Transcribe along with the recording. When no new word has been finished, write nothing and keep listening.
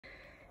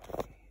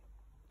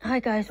Hi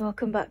guys,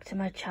 welcome back to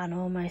my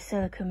channel, my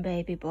silicone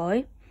baby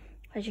boy.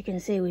 As you can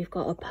see, we've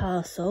got a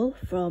parcel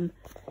from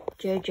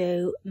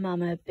Jojo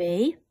Mama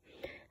B.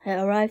 It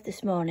arrived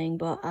this morning,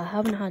 but I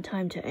haven't had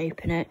time to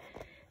open it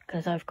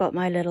because I've got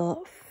my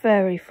little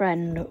furry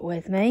friend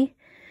with me,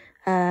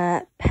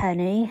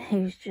 Penny,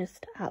 who's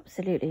just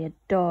absolutely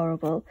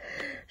adorable.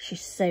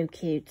 She's so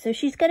cute. So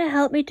she's going to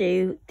help me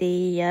do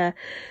the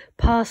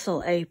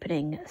parcel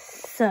opening.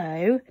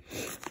 So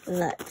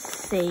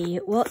let's see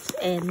what's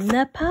in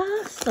the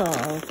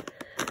parcel.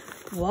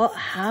 What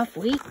have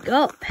we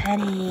got,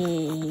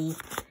 Penny?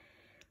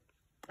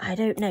 I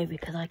don't know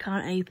because I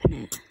can't open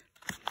it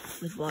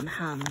with one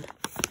hand,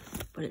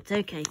 but it's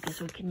okay because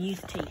we can use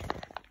teeth.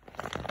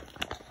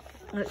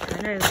 Look,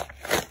 I know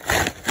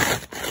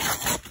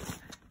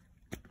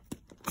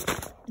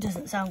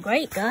doesn't sound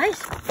great,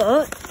 guys,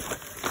 but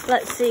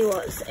let's see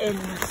what's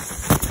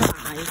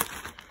inside,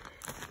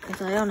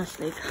 because I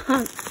honestly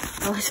can't.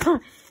 Oh,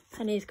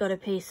 Penny's got a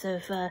piece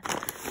of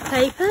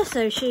paper,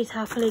 so she's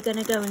happily going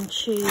to go and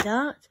chew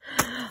that.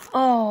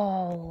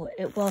 Oh,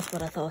 it was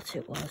what I thought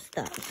it was.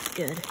 That's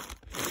good.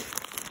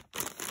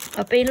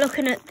 I've been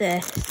looking at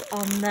this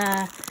on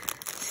their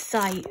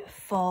site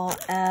for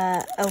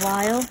a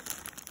while,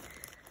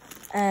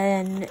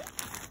 and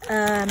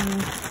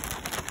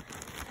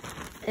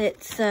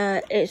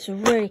it's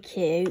really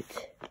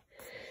cute,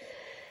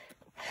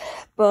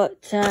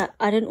 but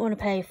I didn't want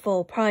to pay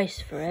full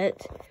price for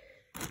it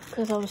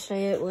because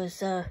obviously it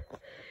was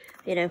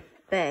you know, a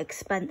bit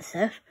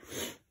expensive,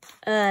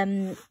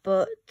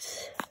 but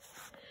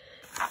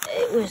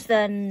it was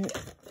then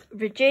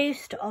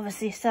reduced,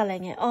 obviously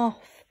selling it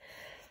off,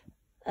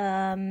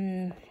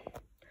 and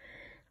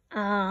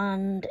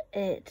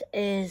it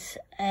is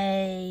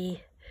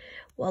a,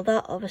 well,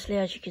 that obviously,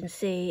 as you can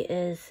see,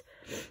 is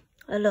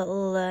a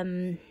little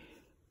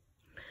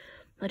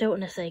I don't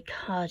want to say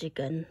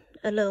cardigan,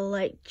 a little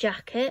like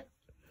jacket,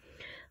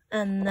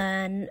 and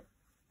then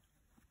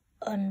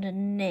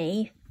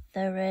underneath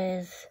there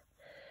is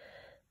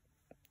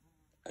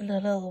a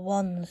little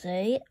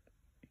onesie,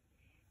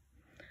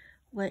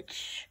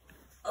 which,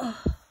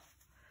 oh,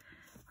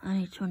 I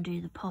need to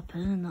undo the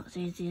poppers, and that's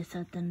easier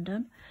said than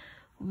done.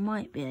 We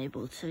might be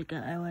able to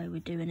get away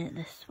with doing it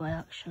this way,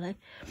 actually.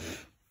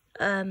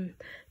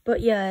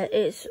 But yeah,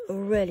 it's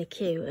really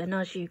cute, and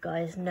as you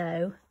guys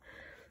know,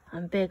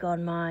 I'm big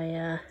on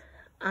my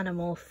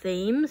animal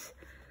themes.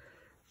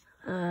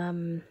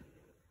 Oh,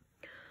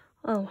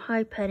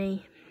 hi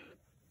Penny.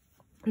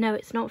 No,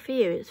 it's not for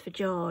you, it's for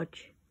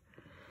George.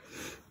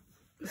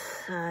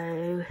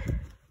 So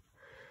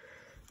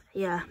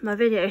yeah, my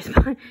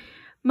videos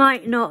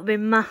might not be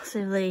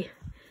massively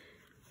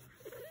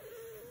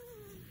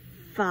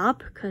fab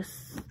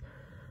because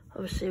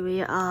obviously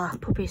we are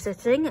puppy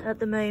sitting at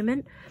the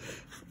moment,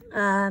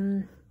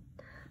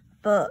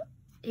 but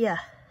yeah,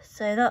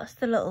 so that's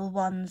the little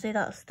onesie,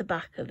 that's the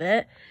back of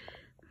it,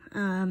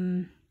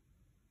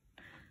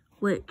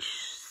 which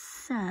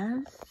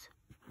says,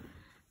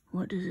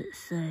 what does it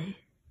say?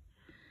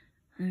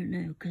 I don't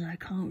know because I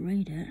can't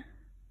read it.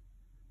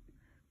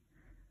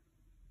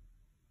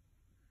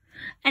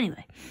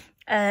 Anyway,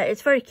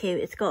 it's very cute.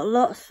 It's got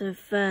lots of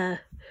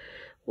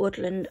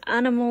woodland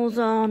animals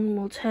on.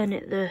 We'll turn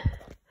it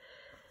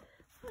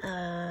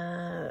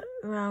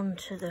round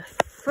to the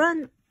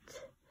front.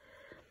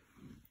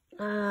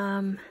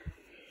 And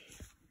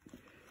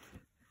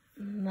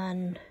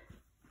then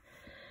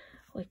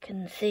we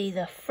can see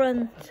the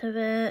front of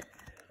it,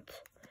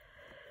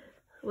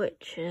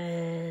 which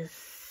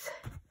is,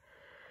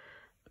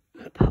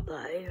 pop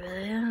that over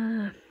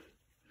there,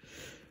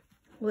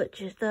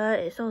 which is there.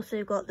 It's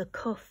also got the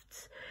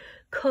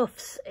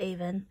cuffs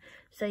even,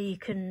 so you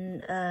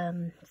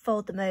can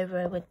fold them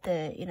over with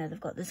the, you know, they've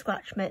got the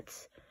scratch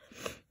mitts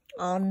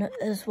on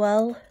as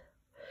well.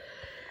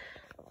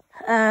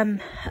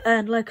 And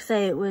like I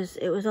say, it was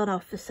on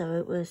offer, so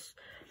it was,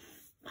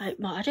 I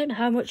don't know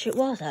how much it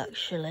was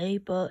actually,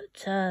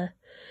 but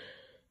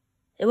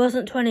it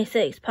wasn't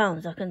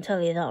 £26, I can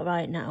tell you that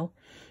right now.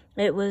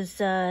 It was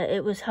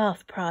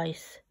half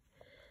price.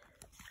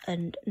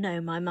 And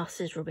no, my maths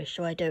is rubbish,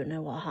 so I don't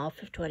know what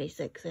half of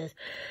 26 is,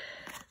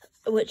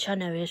 which I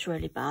know is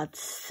really bad.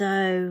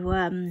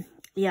 So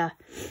yeah,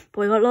 but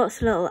we've got lots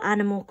of little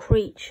animal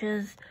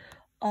creatures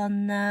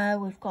on there.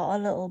 We've got a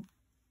little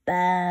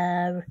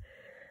bear,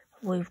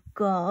 we've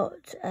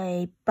got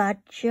a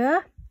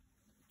badger,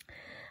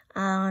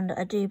 and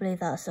I do believe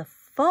that's a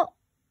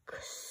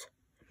fox,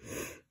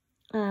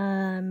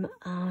 and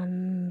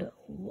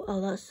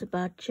oh, that's the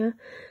badger.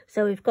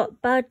 So we've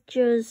got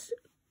badgers,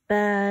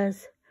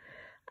 bears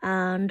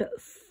and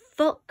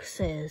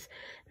foxes.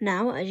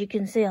 Now, as you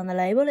can see on the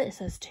label, it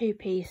says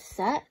 2-piece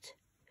set.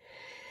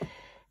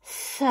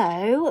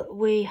 So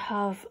we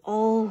have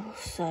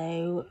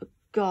also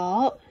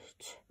got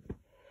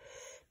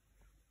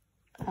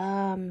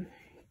a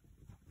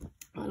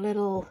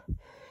little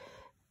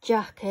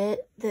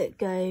jacket that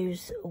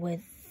goes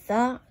with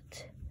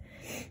that,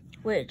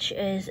 which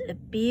is a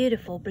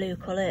beautiful blue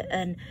colour,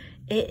 and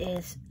it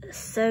is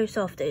so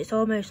soft. It's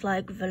almost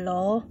like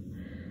velour,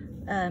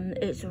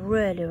 It's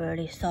really,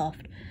 really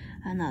soft,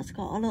 and that's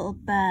got a little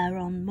bear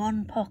on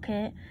one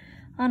pocket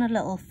and a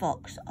little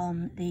fox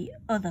on the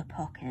other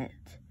pocket.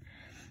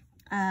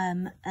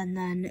 And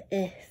then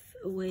if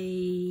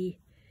we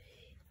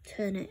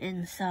turn it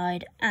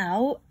inside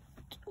out,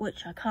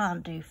 which I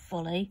can't do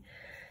fully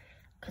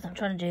because I'm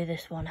trying to do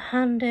this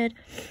one-handed,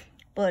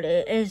 but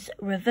it is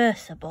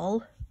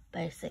reversible,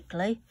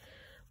 basically.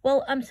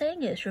 Well, I'm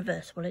saying it's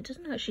reversible. It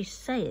doesn't actually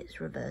say it's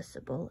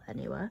reversible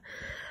anywhere.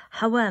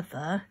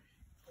 However,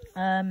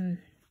 on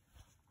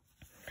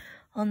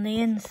the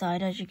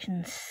inside, as you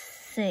can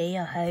see,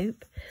 I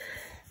hope,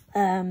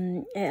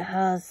 it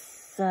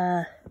has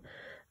the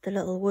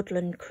little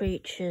woodland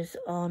creatures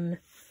on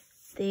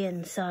the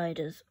inside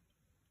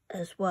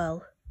as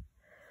well.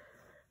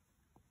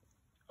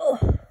 Oh,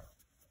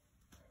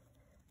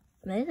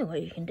 amazing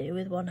what you can do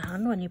with one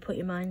hand when you put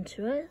your mind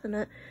to it, isn't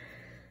it?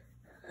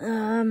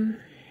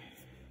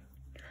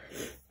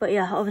 But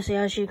yeah, obviously,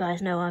 as you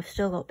guys know, I've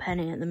still got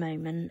Penny at the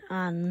moment,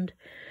 and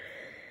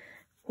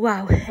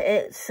wow,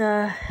 it's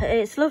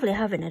lovely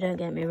having her, don't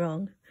get me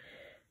wrong,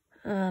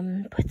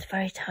 but it's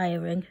very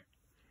tiring.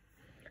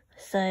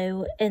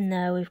 So in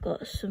there we've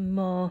got some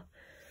more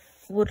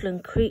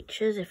woodland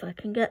creatures. If I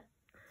can get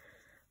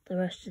the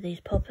rest of these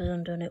poppers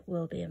undone, it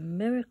will be a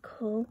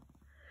miracle.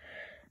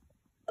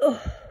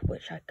 Oh,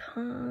 which I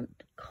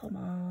can't. Come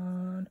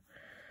on.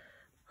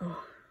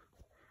 Oh,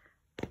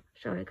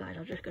 sorry guys,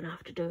 I'm just gonna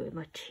have to do it with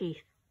my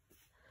teeth.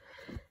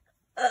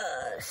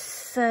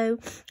 So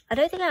I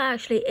don't think it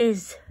actually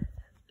is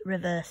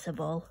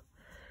reversible,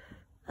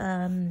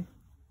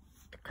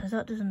 because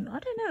that doesn't, I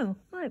don't know,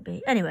 might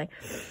be. Anyway,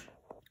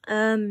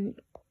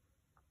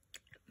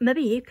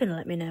 maybe you can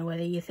let me know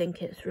whether you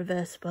think it's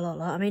reversible or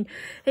not. I mean,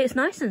 it's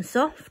nice and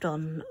soft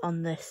on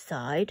this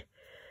side.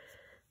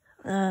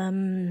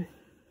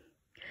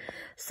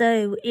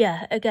 So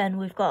yeah, again,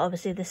 we've got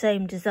obviously the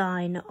same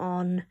design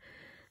on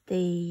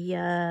the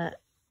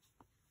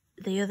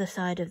other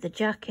side of the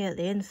jacket,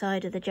 the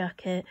inside of the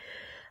jacket,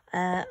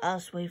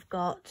 as we've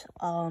got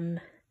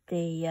on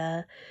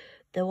the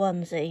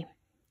onesie.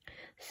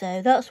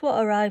 So that's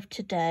what arrived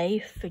today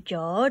for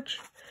George.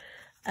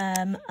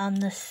 And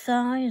the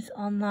size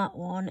on that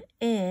one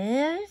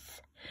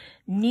is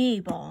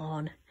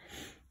newborn.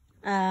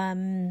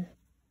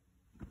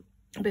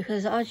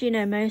 Because as you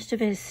know, most of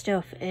his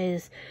stuff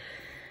is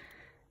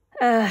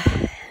 0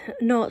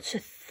 to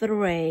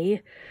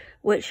 3,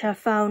 which I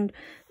found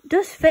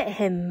does fit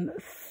him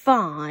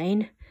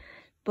fine,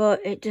 but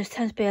it just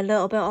tends to be a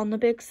little bit on the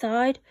big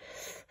side.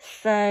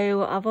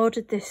 So I've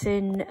ordered this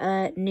in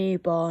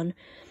newborn.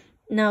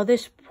 Now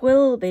this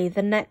will be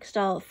the next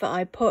outfit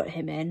I put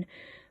him in,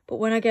 but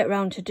when I get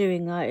round to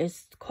doing that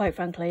is quite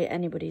frankly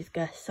anybody's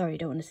guess. Sorry,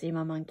 don't want to see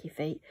my manky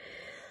feet.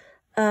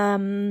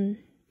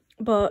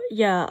 But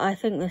yeah, I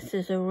think this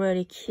is a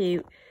really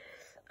cute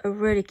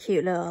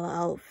little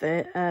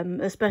outfit,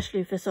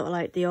 especially for sort of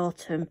like the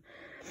autumn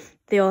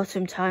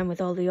time with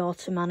all the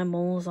autumn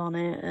animals on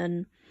it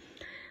and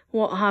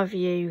what have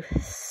you.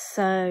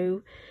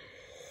 So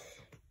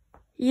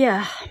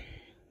yeah,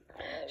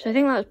 so I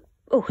think that's,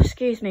 oh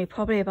excuse me,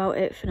 probably about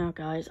it for now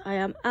guys. I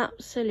am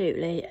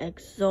absolutely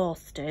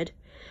exhausted,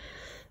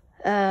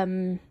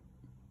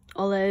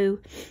 although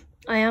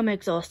I am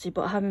exhausted,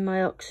 but having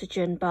my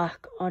oxygen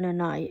back on a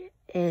night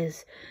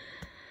is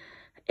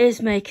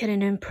making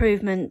an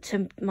improvement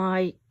to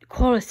my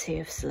quality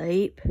of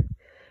sleep.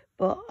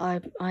 But I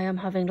am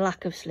having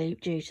lack of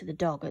sleep due to the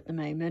dog at the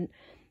moment.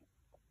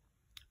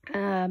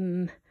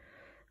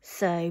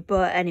 So,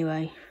 but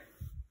anyway,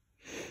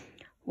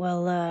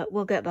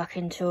 we'll get back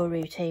into a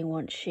routine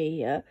once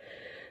she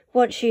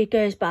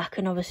goes back,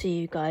 and obviously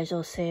you guys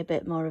will see a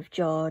bit more of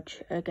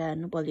George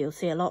again. Well, you'll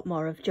see a lot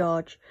more of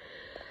George.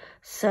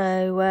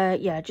 So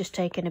yeah, just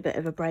taking a bit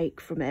of a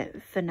break from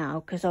it for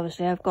now, because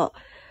obviously I've got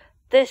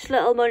this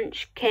little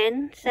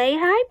munchkin. Say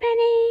hi,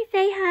 Penny.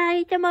 Say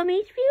hi to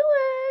Mummy's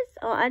viewers,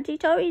 or Auntie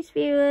Tori's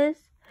viewers.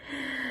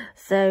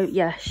 So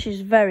yeah,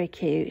 she's very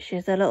cute.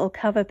 She's a little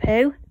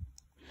Cavapoo.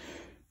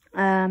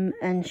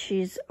 And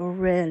she's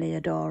really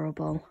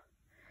adorable.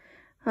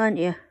 Aren't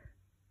you?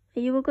 Are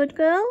you a good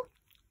girl?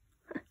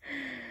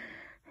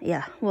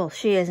 Yeah, well,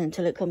 she is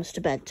until it comes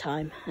to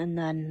bedtime. And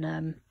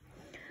then,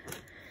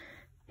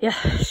 yeah,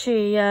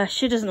 she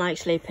doesn't like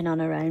sleeping on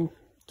her own.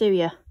 Do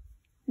you?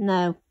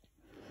 No.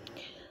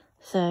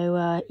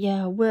 So,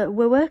 yeah, we're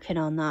working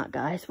on that,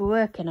 guys. We're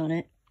working on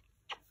it,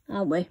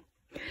 aren't we?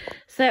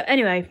 So,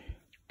 anyway,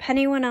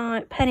 Penny and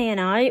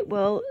I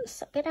will...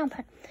 Get down,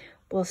 Penny.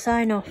 We'll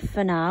sign off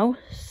for now.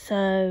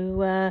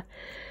 So,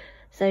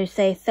 so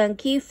say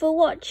thank you for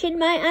watching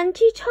my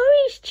Auntie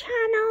Tori's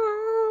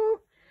channel.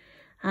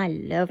 I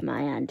love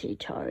my Auntie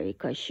Tori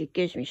because she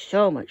gives me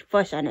so much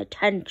fuss and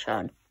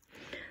attention.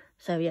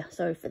 So, yeah,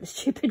 sorry for the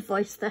stupid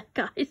voice there,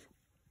 guys.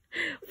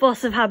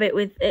 Force of habit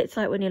with... It's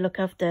like when you look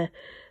after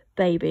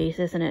babies,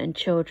 isn't it, and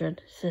children.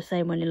 It's the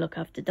same when you look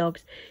after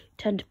dogs. You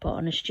tend to put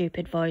on a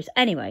stupid voice.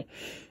 Anyway,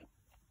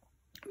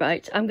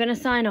 right, I'm going to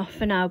sign off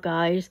for now,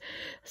 guys.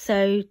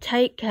 So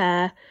take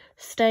care,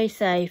 stay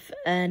safe,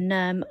 and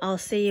I'll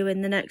see you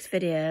in the next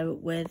video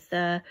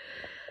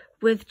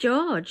with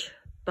George.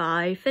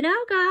 Bye for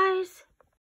now, guys.